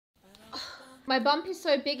My bump is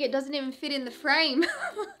so big it doesn't even fit in the frame.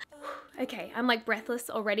 Okay, I'm like breathless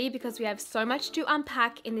already because we have so much to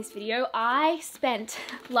unpack in this video. I spent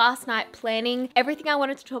last night planning everything I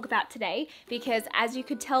wanted to talk about today because, as you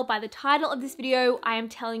could tell by the title of this video, I am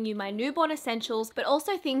telling you my newborn essentials, but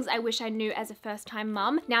also things I wish I knew as a first-time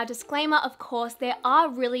mum. Now, disclaimer, of course, there are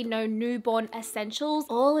really no newborn essentials.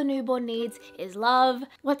 All a newborn needs is love.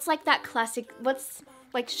 What's like that classic, what's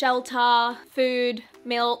like shelter, food,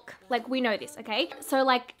 milk, like we know this, okay? So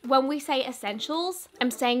like when we say essentials,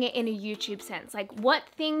 I'm saying it in a YouTube sense. Like what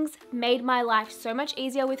things made my life so much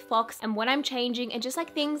easier with Fox and what I'm changing, and just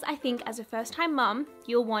like things I think as a first time mum,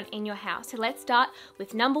 you'll want in your house. So let's start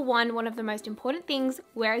with number one of the most important things,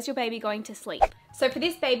 where is your baby going to sleep? So for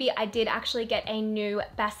this baby, I did actually get a new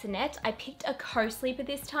bassinet. I picked a co-sleeper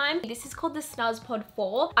this time. This is called the SnuzzPod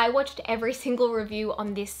 4. I watched every single review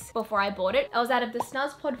on this before I bought it. I was out of the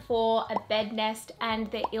SnuzzPod 4, a bed nest,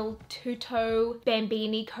 and the Il Tutto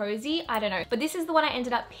Bambini Cozy. I don't know. But this is the one I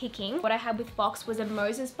ended up picking. What I had with Fox was a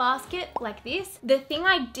Moses basket like this. The thing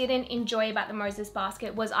I didn't enjoy about the Moses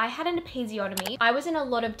basket was I had an episiotomy. I was in a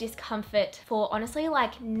lot of discomfort for honestly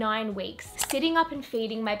like 9 weeks. Sitting up and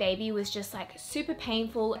feeding my baby was just like super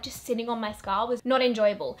painful. Just sitting on my scar was not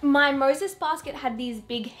enjoyable. My Moses basket had these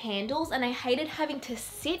big handles and I hated having to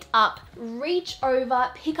sit up, reach over,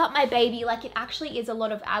 pick up my baby. Like it actually is a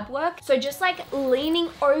lot of ab work. So just like leaning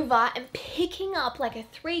over and picking up like a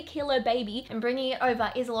 3-kilo baby and bringing it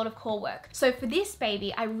over is a lot of core work. So for this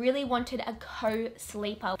baby, I really wanted a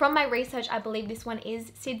co-sleeper. From my research, I believe this one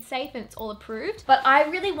is SID safe and it's all approved, but I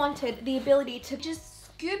really wanted the ability to just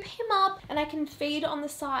scoop him up and I can feed on the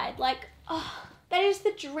side. Like, oh, that is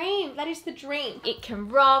the dream. That is the dream. It can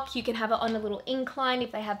rock. You can have it on a little incline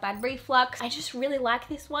if they have bad reflux. I just really like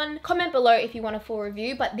this one. Comment below if you want a full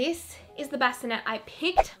review, but this is the bassinet I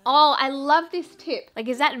picked. Oh, I love this tip. Like,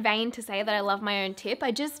 is that vain to say that I love my own tip?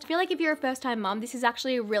 I just feel like if you're a first time mom, this is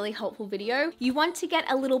actually a really helpful video. You want to get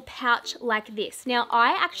a little pouch like this. Now,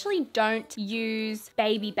 I actually don't use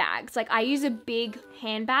baby bags. Like I use a big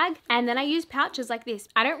handbag and then I use pouches like this.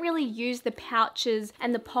 I don't really use the pouches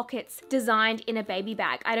and the pockets designed in a baby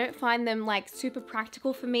bag. I don't find them like super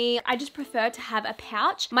practical for me. I just prefer to have a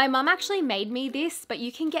pouch. My mum actually made me this, but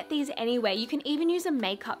you can get these anywhere. You can even use a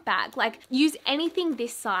makeup bag. Like use anything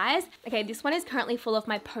this size. Okay, this one is currently full of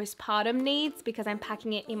my postpartum needs because I'm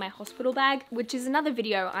packing it in my hospital bag, which is another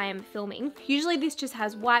video I am filming. Usually this just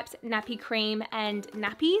has wipes, nappy cream, and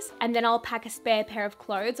nappies. And then I'll pack a spare pair of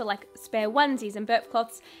clothes or like spare onesies and burp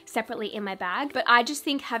cloths separately in my bag. But I just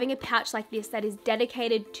think having a pouch like this that is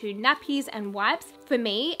dedicated to nappies and wipes, for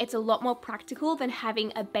me, it's a lot more practical than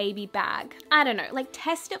having a baby bag. I don't know, like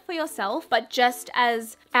test it for yourself, but just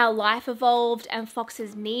as our life evolved and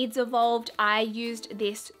Fox's needs evolved, I used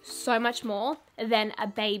this so much more than a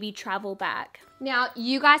baby travel bag. Now,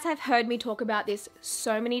 you guys have heard me talk about this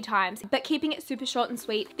so many times, but keeping it super short and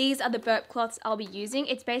sweet, these are the burp cloths I'll be using.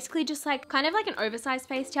 It's basically just like kind of like an oversized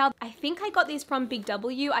face towel. I think I got these from Big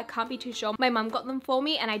W. I can't be too sure. My mum got them for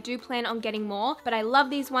me and I do plan on getting more, but I love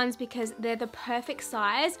these ones because they're the perfect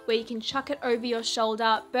size where you can chuck it over your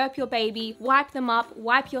shoulder, burp your baby, wipe them up,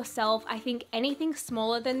 wipe yourself. I think anything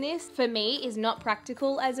smaller than this for me is not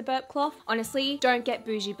practical as a burp cloth. Honestly, don't get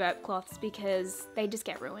bougie burp cloths because they just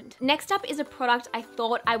get ruined. Next up is a product I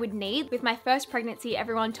thought I would need. With my first pregnancy,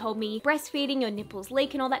 everyone told me breastfeeding, your nipples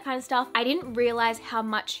leak and all that kind of stuff. I didn't realize how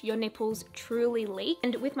much your nipples truly leak.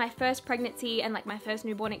 And with my first pregnancy and like my first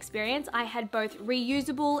newborn experience, I had both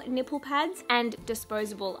reusable nipple pads and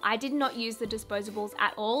disposable. I did not use the disposables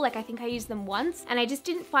at all. Like I think I used them once and I just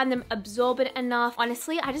didn't find them absorbent enough.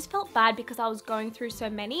 Honestly, I just felt bad because I was going through so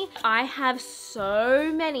many. I have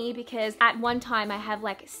so many because at one time I have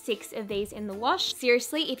like 6 of these in the wash.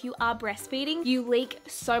 Seriously, if you are breastfeeding, you leak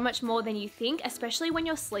so much more than you think, especially when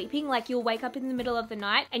you're sleeping. Like you'll wake up in the middle of the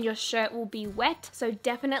night and your shirt will be wet. So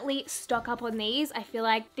definitely stock up on these. I feel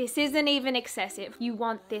like this isn't even excessive. You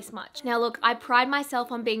want this much. Now look, I pride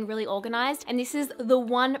myself on being really organized and this is the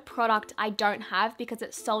one product I don't have because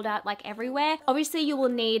it's sold out like everywhere. Obviously you will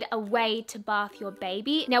need a way to bath your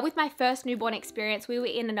baby. Now with my first newborn experience, we were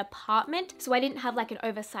in an apartment, so I didn't have like an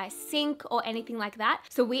oversized sink or anything like that.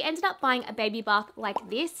 So we ended up buying a baby bath like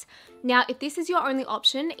this. Now, if this is your only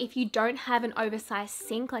option, if you don't have an oversized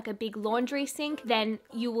sink, like a big laundry sink, then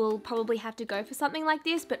you will probably have to go for something like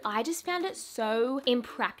this, but I just found it so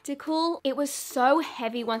impractical. It was so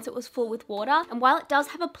heavy once it was full with water, and while it does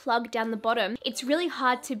have a plug down the bottom, it's really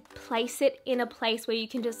hard to place it in a place where you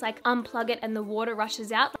can just like unplug it and the water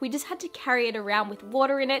rushes out. We just had to carry it around with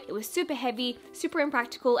water in it. It was super heavy, super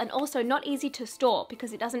impractical, and also not easy to store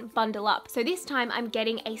because it doesn't bundle up. So this time I'm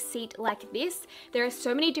getting a seat like like this. There are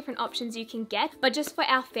so many different options you can get, but just for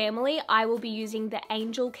our family, I will be using the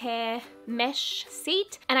Angel Care mesh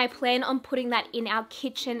seat, and I plan on putting that in our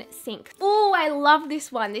kitchen sink. Oh, I love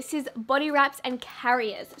this one. This is body wraps and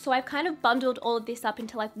carriers. So I've kind of bundled all of this up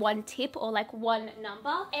into like one tip or like one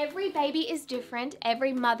number. Every baby is different.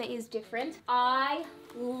 Every mother is different. I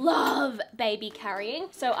love baby carrying,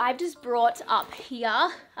 so I've just brought up here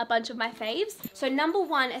a bunch of my faves. So number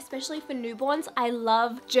one, especially for newborns, I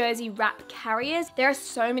love jersey wrap carriers. There are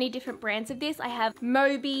so many different brands of this. I have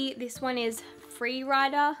Moby, this one is Free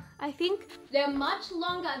Rider, I think. They're much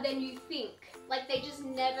longer than you think. Like, they just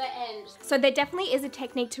never end. So there definitely is a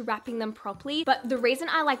technique to wrapping them properly, but the reason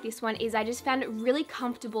I like this one is I just found it really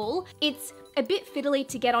comfortable. It's a bit fiddly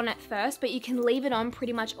to get on at first, but you can leave it on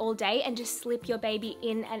pretty much all day and just slip your baby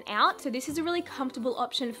in and out. So this is a really comfortable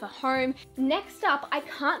option for home. Next up, I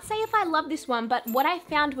can't say if I love this one, but what I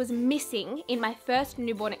found was missing in my first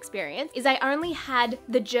newborn experience is I only had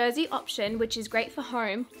the jersey option, which is great for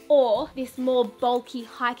home, or this more bulky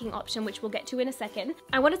hiking option, which we'll get to in a second.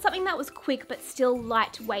 I wanted something that was quick, but still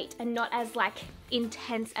lightweight and not as like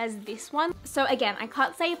intense as this one. So again, I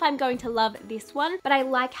can't say if I'm going to love this one, but I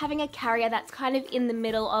like having a carrier that's kind of in the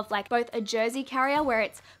middle of like both a jersey carrier where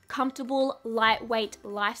it's comfortable, lightweight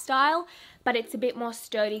lifestyle, but it's a bit more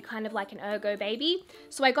sturdy, kind of like an ergo baby.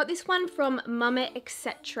 So I got this one from Mama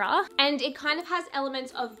Etc. and it kind of has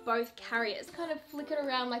elements of both carriers. Kind of flick it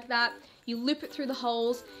around like that. You loop it through the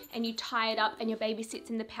holes and you tie it up and your baby sits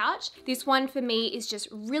in the pouch. This one for me is just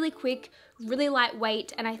really quick, really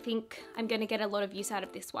lightweight, and I think I'm gonna get a lot of use out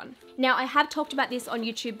of this one. Now, I have talked about this on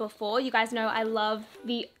YouTube before. You guys know I love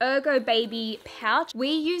the Ergo Baby pouch. We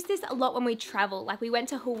use this a lot when we travel. Like, we went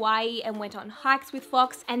to Hawaii and went on hikes with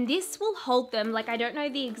Fox, and this will hold them. Like, I don't know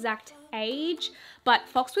the exact age, but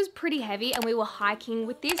Fox was pretty heavy and we were hiking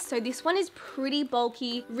with this, so this one is pretty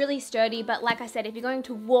bulky, really sturdy. But like I said, if you're going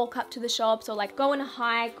to walk up to the shops or like go on a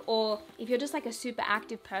hike, or if you're just like a super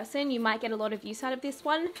active person, you might get a lot of use out of this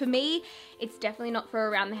one. For me, it's definitely not for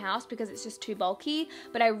around the house because it's just too bulky,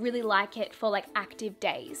 but I really like it for like active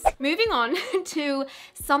days. Moving on to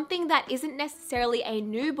something that isn't necessarily a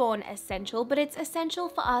newborn essential, but it's essential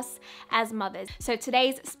for us as mothers. So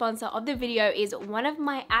today's sponsor of the video is one of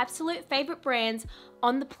my absolute favorite brands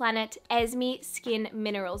on the planet, Sezzy Skin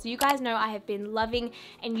Minerals. You guys know I have been loving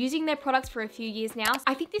and using their products for a few years now.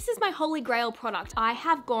 I think this is my holy grail product. I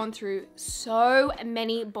have gone through so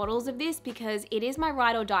many bottles of this because it is my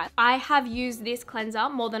ride or die. I have used this cleanser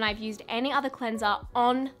more than I've used any other cleanser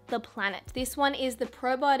on the planet. This one is the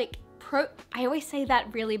I always say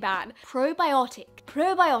that really bad.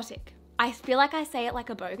 Probiotic. I feel like I say it like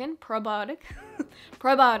a bogan. Probiotic.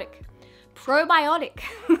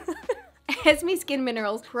 Sezzy Skin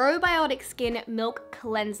Minerals Probiotic Skin Milk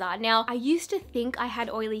Cleanser. Now, I used to think I had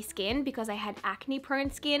oily skin because I had acne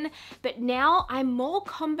prone skin, but now I'm more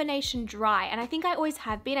combination dry, and I think I always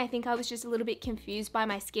have been. I think I was just a little bit confused by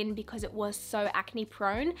my skin because it was so acne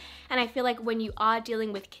prone, and I feel like when you are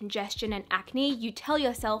dealing with congestion and acne, you tell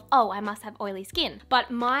yourself, oh, I must have oily skin. But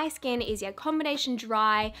my skin is, yeah, combination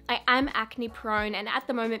dry. I am acne prone, and at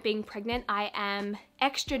the moment being pregnant, I am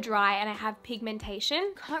extra dry and I have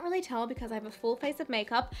pigmentation. Can't really tell because I have a full face of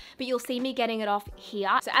makeup, but you'll see me getting it off here.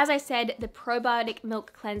 So as I said, the Probiotic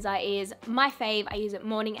Milk Cleanser is my fave. I use it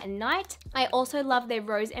morning and night. I also love their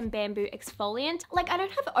Rose and Bamboo Exfoliant. Like, I don't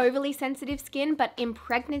have overly sensitive skin, but in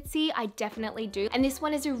pregnancy, I definitely do. And this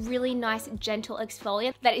one is a really nice, gentle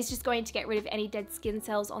exfoliant that is just going to get rid of any dead skin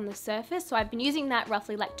cells on the surface. So I've been using that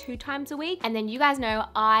roughly like 2 times a week. And then you guys know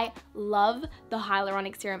I love the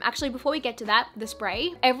hyaluronic serum. Actually, before we get to that, the spray.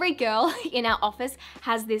 Every girl in our office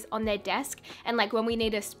has this on their desk, and like when we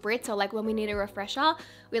need a spritz or like when we need a refresher,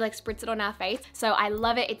 we like spritz it on our face. So I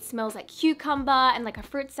love it. It smells like cucumber and like a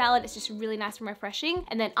fruit salad. It's just really nice and refreshing.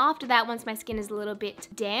 And then after that, once my skin is a little bit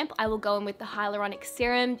damp, I will go in with the hyaluronic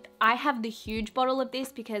serum. I have the huge bottle of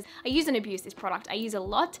this because I use and abuse this product. I use a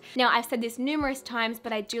lot. Now, I've said this numerous times,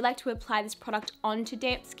 but I do like to apply this product onto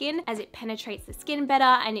damp skin as it penetrates the skin better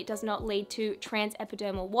and it does not lead to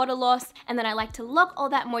transepidermal water loss. And then I like to lock all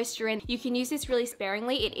that moisture in. You can use this really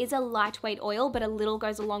sparingly. It is a lightweight oil, but a little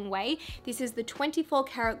goes a long way. This is the 24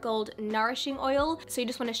 karat gold nourishing oil. So you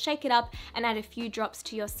just want to shake it up and add a few drops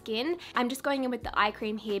to your skin. I'm just going in with the eye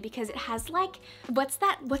cream here because it has like, what's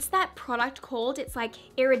that product called? It's like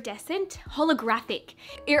iridescent, holographic.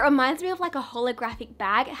 It reminds me of like a holographic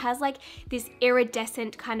bag. It has like this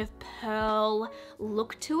iridescent kind of pearl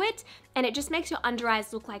look to it, and it just makes your under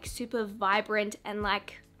eyes look like super vibrant and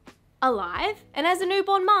like alive. And as a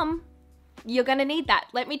newborn mum, You're gonna need that,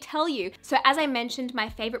 let me tell you. So as I mentioned, my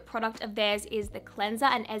favorite product of theirs is the cleanser,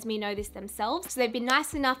 and Esme know this themselves. So they've been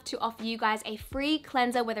nice enough to offer you guys a free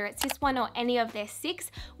cleanser, whether it's this one or any of their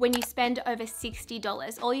 6, when you spend over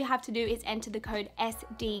 $60. All you have to do is enter the code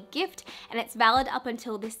SDGIFT, and it's valid up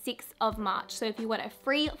until the 6th of March. So if you want a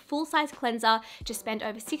free full-size cleanser, just spend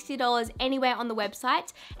over $60 anywhere on the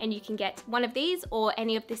website, and you can get one of these or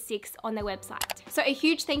any of the 6 on their website. So a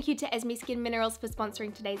huge thank you to Esme Skin Minerals for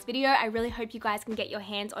sponsoring today's video. I really hope you guys can get your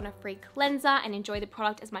hands on a free cleanser and enjoy the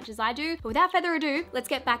product as much as I do. But without further ado, let's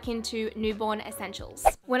get back into newborn essentials.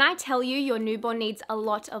 When I tell you your newborn needs a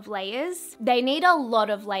lot of layers, they need a lot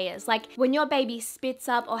of layers. Like when your baby spits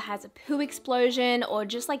up or has a poo explosion, or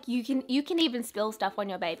just like you can even spill stuff on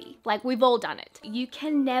your baby. Like we've all done it. You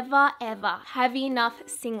can never ever have enough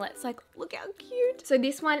singlets. Like look how cute. So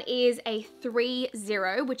this one is a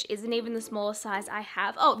 3-0, which isn't even the smallest size I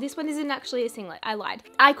have. Oh, this one isn't actually a singlet, I lied.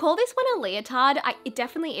 I call this one a leotard. It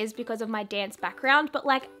definitely is because of my dance background, but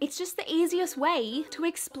like it's just the easiest way to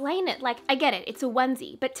explain it. Like I get it, it's a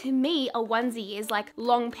onesie, but to me a onesie is like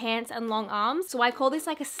long pants and long arms. So I call this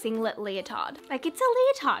like a singlet leotard. Like it's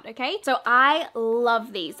a leotard, okay? So I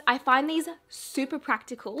love these. I find these super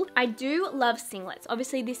practical. I do love singlets.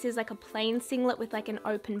 Obviously this is like a plain singlet with like an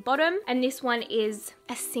open bottom, and this one is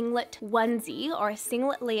a singlet onesie or a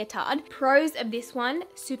singlet leotard. Pros of this one,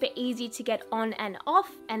 super easy to get on and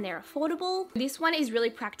off, and they're affordable. This one is really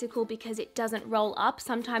practical because it doesn't roll up.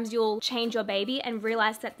 Sometimes you'll change your baby and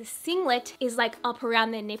realize that the singlet is like up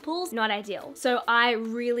around their nipples. Not ideal. So I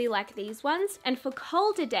really like these ones. And for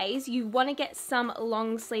colder days, you want to get some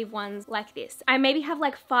long sleeve ones like this. I maybe have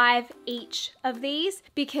like 5 each of these,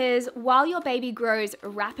 because while your baby grows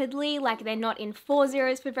rapidly, like they're not in 4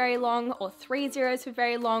 zeros for very long or 3 zeros for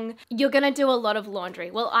very long, you're gonna do a lot of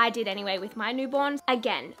laundry. Well, I did anyway with my newborns.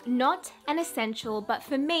 Again, not an essential, but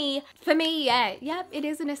for me, yeah, it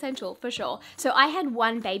is an essential for sure. So I had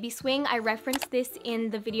one baby swing. I referenced this in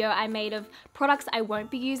the video I made of products I won't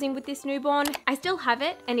be using with this newborn. I still have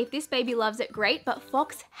it, and if this baby loves it, great, but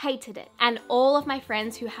Fox hated it. And all of my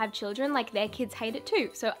friends who have children, like their kids hate it too.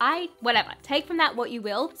 So whatever, take from that what you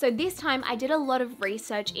will. So this time I did a lot of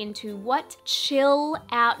research into what chill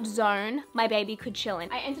out zone my baby could chill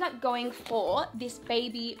in. I ended up going for this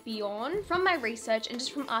Baby Beyond. From my research and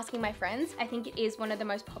just from asking my friends, I think it is one of the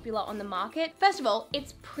most popular on the market. First of all,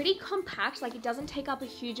 it's pretty compact, like it doesn't take up a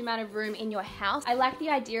huge amount of room in your house. I like the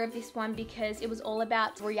idea of this one because it was all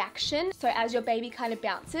about reaction. So as your baby kind of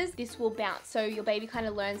bounces, this will bounce. So your baby kind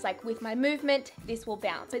of learns like with my movement, this will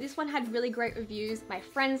bounce. So this one had really great reviews. My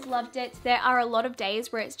friends loved it. There are a lot of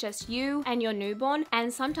days where it's just you and your newborn,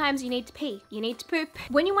 and sometimes you need to pee, you need to poop.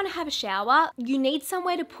 When you want to have a shower, you need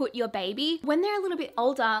somewhere to put your baby. When they're a little bit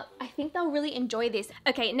older, I think they'll really enjoy this.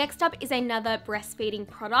 Okay, next up is another breastfeeding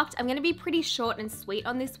product. I'm gonna be pretty short and sweet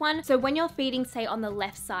on this one. So when you're feeding, say on the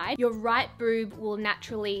left side, your right boob will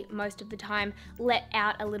naturally, most of the time, let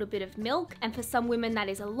out a little bit of milk. And for some women, that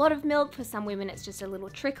is a lot of milk. For some women, it's just a little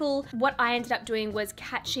trickle. What I ended up doing was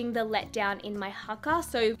catching the letdown in my haka.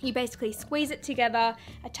 So you basically squeeze it together,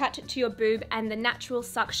 attach it to your boob, and the natural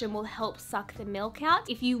suction will help suck the milk out.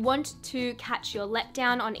 If you want to catch your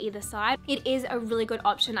letdown on either side, it is a really good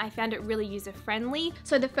option. I found it really user-friendly.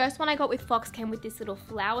 So the first one I got with Fox came with this little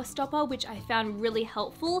flower stopper, which I found really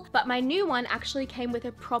helpful, but my new one actually came with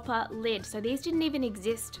a proper lid. So these didn't even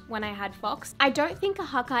exist when I had Fox. I don't think a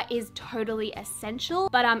haka is totally essential,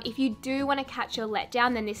 but if you do want to catch your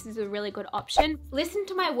letdown, then this is a really good option. Listen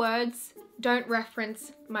to my words. Don't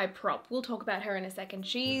reference my prop. We'll talk about her in a second.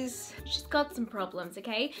 She's got some problems,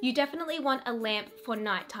 okay? You definitely want a lamp for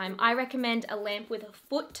nighttime. I recommend a lamp with a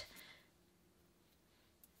foot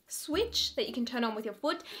switch that you can turn on with your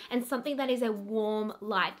foot, and something that is a warm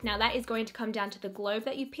light. Now that is going to come down to the globe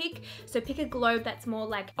that you pick. So pick a globe that's more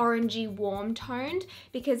like orangey warm toned,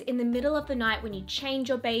 because in the middle of the night when you change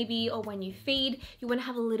your baby or when you feed, you want to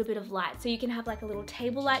have a little bit of light. So you can have like a little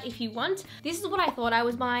table light if you want. This is what I thought I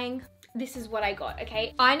was buying. This is what I got,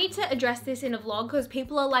 okay? I need to address this in a vlog because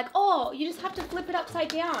people are like, oh, you just have to flip it upside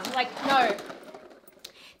down. Like, no.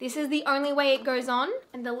 This is the only way it goes on,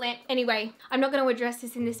 and the lamp, anyway, I'm not gonna address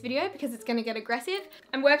this in this video because it's gonna get aggressive.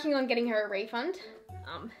 I'm working on getting her a refund.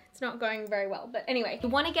 It's not going very well, but anyway, you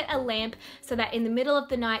wanna get a lamp so that in the middle of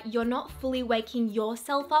the night, you're not fully waking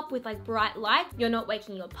yourself up with like bright light. You're not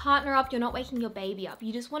waking your partner up, you're not waking your baby up.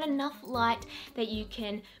 You just want enough light that you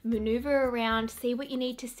can maneuver around, see what you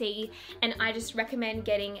need to see. And I just recommend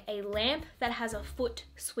getting a lamp that has a foot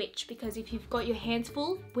switch, because if you've got your hands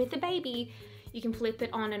full with the baby, you can flip it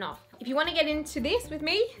on and off. If you want to get into this with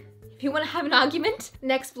me, if you want to have an argument,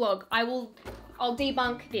 next vlog, I'll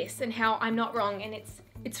debunk this and how I'm not wrong and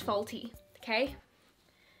it's faulty. Okay.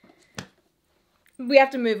 We have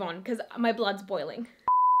to move on because my blood's boiling.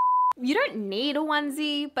 You don't need a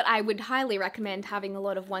onesie, but I would highly recommend having a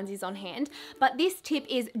lot of onesies on hand. But this tip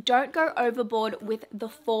is don't go overboard with the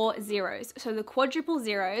 4 zeros. So the quadruple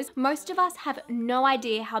zeros, most of us have no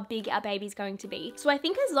idea how big our baby's going to be. So I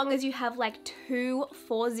think as long as you have like 2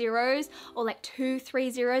 4 zeros or like 2 3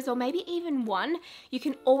 zeros or maybe even 1, you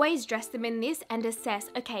can always dress them in this and assess,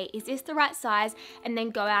 okay, is this the right size? And then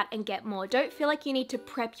go out and get more. Don't feel like you need to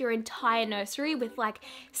prep your entire nursery with like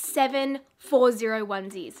 7 40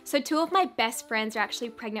 onesies. So 2 of my best friends are actually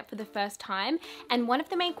pregnant for the first time, and one of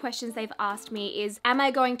the main questions they've asked me is, am I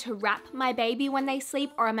going to wrap my baby when they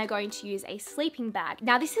sleep or am I going to use a sleeping bag?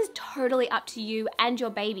 Now this is totally up to you and your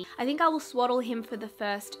baby. I think I will swaddle him for the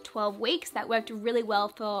first 12 weeks. That worked really well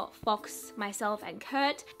for Fox, myself and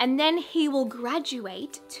Kurt, and then he will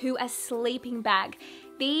graduate to a sleeping bag.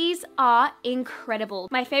 These are incredible.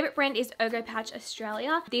 My favorite brand is Ergo Pouch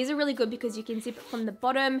Australia. These are really good because you can zip it from the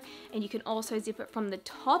bottom and you can also zip it from the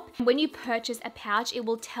top. When you purchase a pouch, it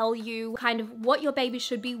will tell you kind of what your baby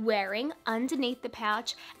should be wearing underneath the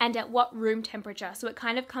pouch and at what room temperature. So it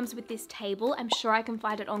kind of comes with this table. I'm sure I can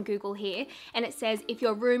find it on Google here. And it says if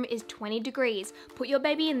your room is 20 degrees, put your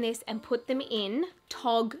baby in this and put them in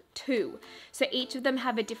tog 2. So each of them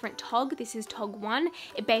have a different tog. This is tog 1.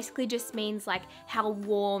 It basically just means like how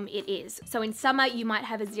warm it is. So in summer you might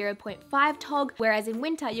have a 0.5 tog, whereas in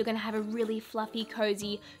winter you're going to have a really fluffy,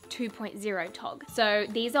 cozy 2.0 tog. So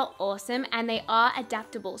these are awesome and they are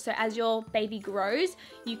adaptable. So as your baby grows,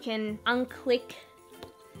 you can unclick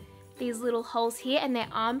these little holes here and their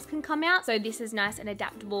arms can come out. So this is nice and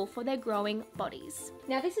adaptable for their growing bodies.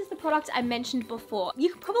 Now this is the product I mentioned before. You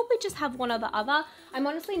could probably just have one or the other. I'm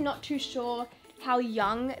honestly not too sure how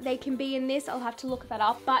young they can be in this. I'll have to look that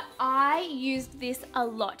up, but I used this a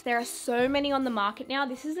lot. There are so many on the market now.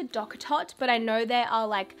 This is a DockATot, but I know there are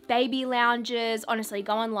like baby lounges. Honestly,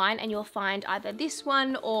 go online and you'll find either this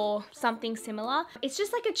one or something similar. It's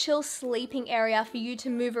just like a chill sleeping area for you to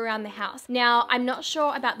move around the house. Now, I'm not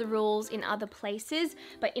sure about the rules in other places,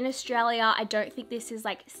 but in Australia, I don't think this is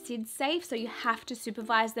like SID safe, so you have to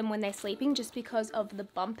supervise them when they're sleeping just because of the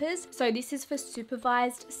bumpers. So this is for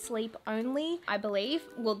supervised sleep only, I believe.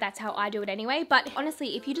 Well, that's how I do it anyway. But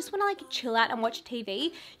honestly, if you just want to like chill out and watch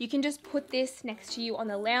TV, you can just put this next to you on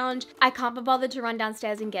the lounge. I can't be bothered to run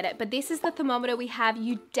downstairs and get it, but this is the thermometer we have.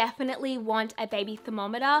 You definitely want a baby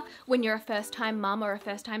thermometer when you're a first-time mum or a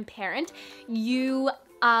first-time parent. You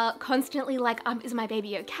are constantly like, is my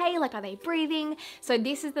baby okay? Like, are they breathing? So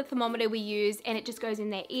this is the thermometer we use and it just goes in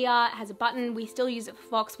their ear. It has a button. We still use it for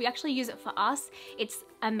Fox. We actually use it for us. It's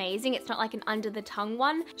amazing. It's not like an under the tongue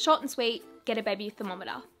one. Short and sweet, get a baby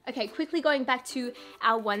thermometer. Okay, quickly going back to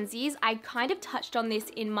our onesies. I kind of touched on this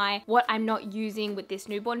in my what I'm not using with this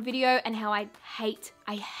newborn video and how I hate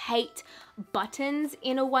buttons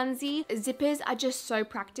in a onesie. Zippers are just so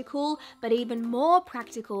practical, but even more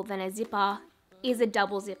practical than a zipper is a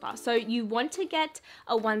double zipper. So you want to get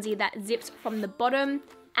a onesie that zips from the bottom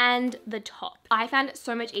and the top. I found it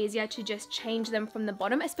so much easier to just change them from the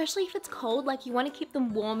bottom, especially if it's cold. Like, you want to keep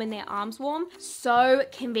them warm and their arms warm. So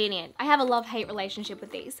convenient. I have a love-hate relationship with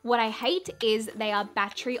these. What I hate is they are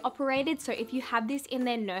battery operated. So if you have this in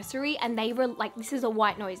their nursery and they were like, this is a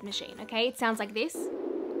white noise machine, okay? It sounds like this.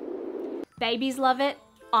 Babies love it.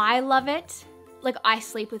 I love it. Like, I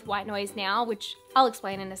sleep with white noise now, which I'll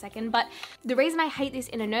explain in a second, but the reason I hate this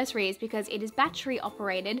in a nursery is because it is battery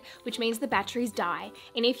operated, which means the batteries die.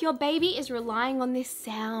 And if your baby is relying on this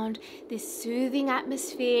sound, this soothing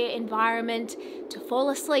atmosphere, environment to fall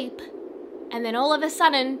asleep, and then all of a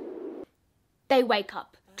sudden, they wake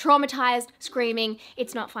up. Traumatized, screaming,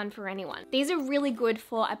 it's not fun for anyone. These are really good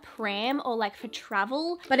for a pram or like for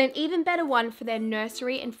travel, but an even better one for their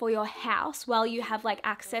nursery and for your house while you have like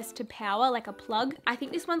access to power, like a plug. I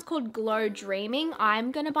think this one's called Glow Dreaming.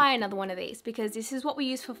 I'm gonna buy another one of these because this is what we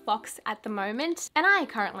use for Fox at the moment, and I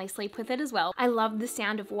currently sleep with it as well. I love the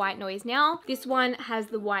sound of white noise now. This one has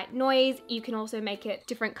the white noise. You can also make it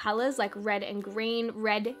different colors like red and green.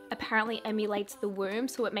 Red apparently emulates the womb,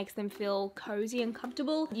 so it makes them feel cozy and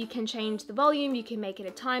comfortable. You can change the volume, you can make it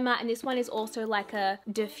a timer, and this one is also like a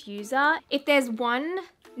diffuser. If there's one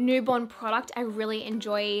newborn product I really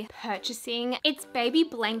enjoy purchasing, it's baby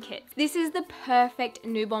blankets. This is the perfect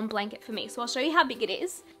newborn blanket for me. So I'll show you how big it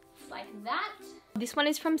is. It's like that. This one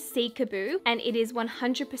is from Seekaboo and it is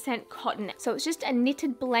 100% cotton. So it's just a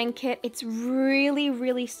knitted blanket. It's really,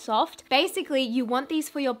 really soft. Basically, you want these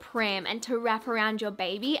for your pram and to wrap around your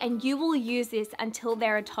baby, and you will use this until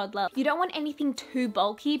they're a toddler. You don't want anything too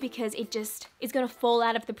bulky because it just is gonna fall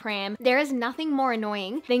out of the pram. There is nothing more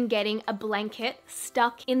annoying than getting a blanket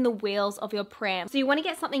stuck in the wheels of your pram. So you wanna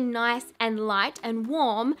get something nice and light and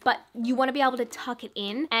warm, but you wanna be able to tuck it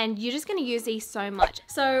in, and you're just gonna use these so much.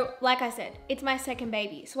 So like I said, it's my second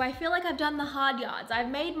baby. So I feel like I've done the hard yards. I've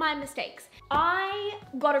made my mistakes. I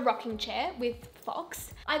got a rocking chair with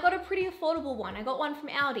Fox. I got a pretty affordable one. I got one from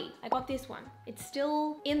Aldi. I got this one. It's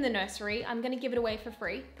still in the nursery. I'm gonna give it away for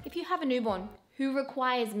free. If you have a newborn who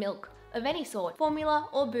requires milk of any sort, formula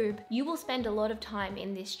or boob, you will spend a lot of time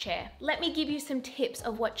in this chair. Let me give you some tips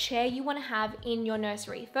of what chair you want to have in your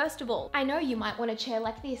nursery. First of all, I know you might want a chair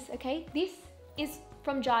like this, okay? This is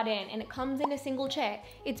from Jardin and it comes in a single chair.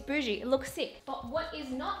 It's bougie, it looks sick. But what is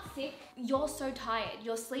not sick, you're so tired,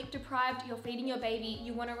 you're sleep deprived, you're feeding your baby,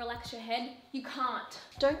 you wanna relax your head, you can't.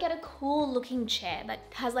 Don't get a cool looking chair that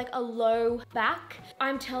has like a low back.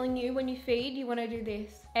 I'm telling you, when you feed, you wanna do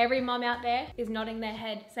this. Every mom out there is nodding their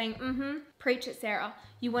head saying, preach it, Sarah.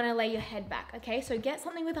 You wanna lay your head back, okay? So get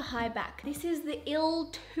something with a high back. This is the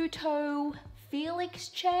Il Tutto Felix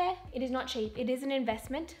chair. It is not cheap, it is an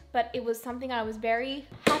investment, but it was something I was very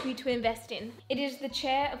happy to invest in. It is the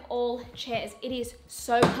chair of all chairs. It is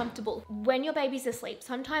so comfortable. When your baby's asleep,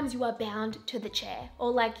 sometimes you are bound to the chair,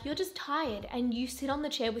 or like you're just tired and you sit on the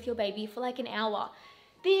chair with your baby for like an hour.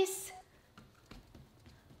 This,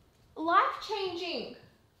 life-changing.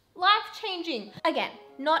 Life-changing. Again,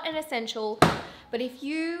 not an essential, but if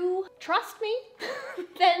you trust me,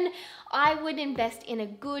 then I would invest in a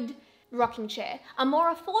good rocking chair. A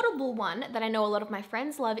more affordable one that I know a lot of my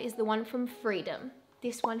friends love is the one from Freedom.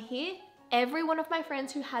 This one here, every one of my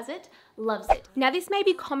friends who has it loves it. Now this may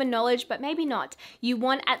be common knowledge, but maybe not. You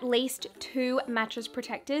want at least 2 mattress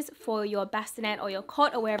protectors for your bassinet or your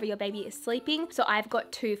cot or wherever your baby is sleeping. So I've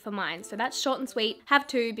got 2 for mine. So that's short and sweet. Have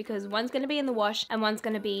 2 because one's gonna be in the wash and one's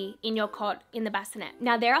gonna be in your cot in the bassinet.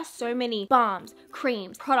 Now there are so many balms,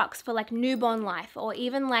 creams, products for like newborn life or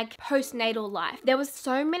even like postnatal life. There was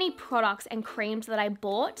so many products and creams that I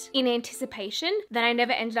bought in anticipation that I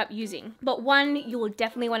never ended up using. But one you will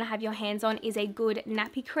definitely wanna have your hands on is a good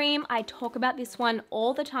nappy cream. I talk about this one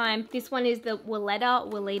all the time. This one is the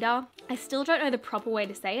Weleda. I still don't know the proper way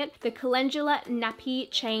to say it. The Calendula Nappy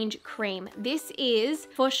Change Cream. This is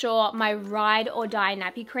for sure my ride or die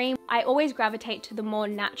nappy cream. I always gravitate to the more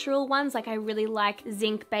natural ones. Like I really like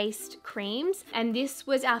zinc-based creams, and this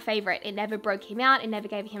was our favorite. It never broke him out. It never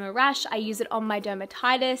gave him a rash. I use it on my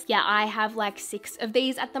dermatitis. Yeah, I have like 6 of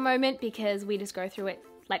these at the moment because we just go through it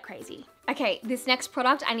like crazy. Okay, this next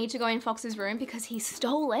product, I need to go in Fox's room because he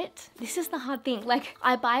stole it. This is the hard thing. Like,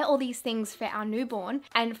 I buy all these things for our newborn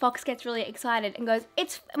and Fox gets really excited and goes,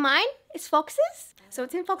 "It's mine? It's Fox's?" So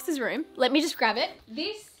it's in Fox's room. Let me just grab it.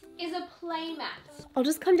 This is a play mat. I'll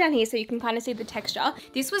just come down here so you can kind of see the texture.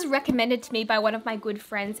 This was recommended to me by one of my good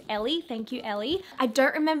friends, Ellie. Thank you, Ellie. I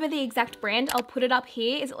don't remember the exact brand. I'll put it up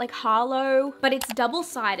here. Is it like Harlow? But it's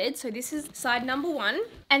double-sided. So this is side number 1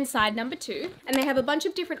 and side number 2. And they have a bunch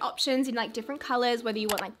of different options in like different colors, whether you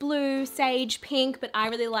want like blue, sage, pink, but I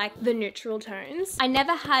really like the neutral tones. I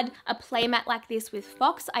never had a play mat like this with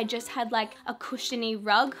Fox. I just had like a cushiony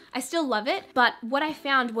rug. I still love it, but what I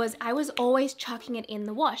found was I was always chucking it in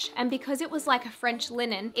the wash. And because it was like a French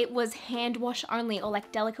linen, it was hand wash only or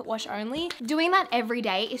like delicate wash only. Doing that every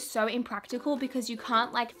day is so impractical because you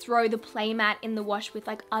can't like throw the play mat in the wash with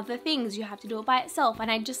like other things. You have to do it by itself.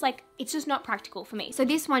 And I just like, it's just not practical for me. So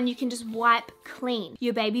this one you can just wipe clean.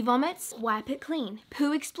 Your baby vomits, wipe it clean.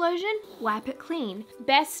 Poo explosion, wipe it clean.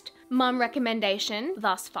 Best mum recommendation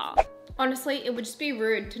thus far. Honestly, it would just be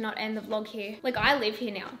rude to not end the vlog here. Like, I live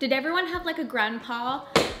here now. Did everyone have like a grandpa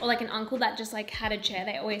or like an uncle that just like had a chair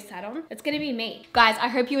they always sat on? It's gonna be me. Guys, I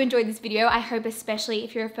hope you enjoyed this video. I hope especially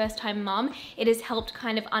if you're a first time mom, it has helped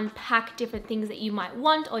kind of unpack different things that you might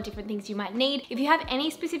want or different things you might need. If you have any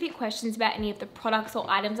specific questions about any of the products or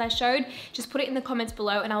items I showed, just put it in the comments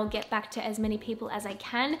below and I'll get back to as many people as I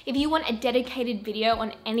can. If you want a dedicated video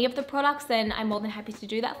on any of the products, then I'm more than happy to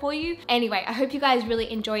do that for you. Anyway, I hope you guys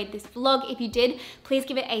really enjoyed this vlog. If you did, please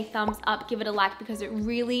give it a thumbs up, give it a like, because it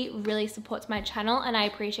really supports my channel and I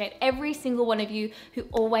appreciate every single one of you who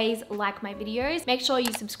always like my videos. Make sure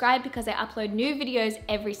you subscribe because I upload new videos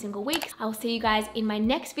every single week. I will see you guys in my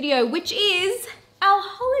next video, which is our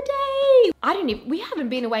holiday. We haven't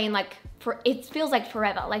been away in like, it feels like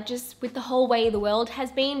forever. Like just with the whole way the world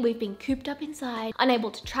has been, we've been cooped up inside,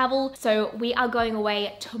 unable to travel. So we are going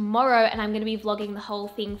away tomorrow and I'm gonna be vlogging the whole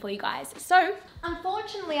thing for you guys. So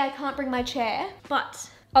unfortunately I can't bring my chair, but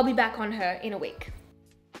I'll be back on her in a week.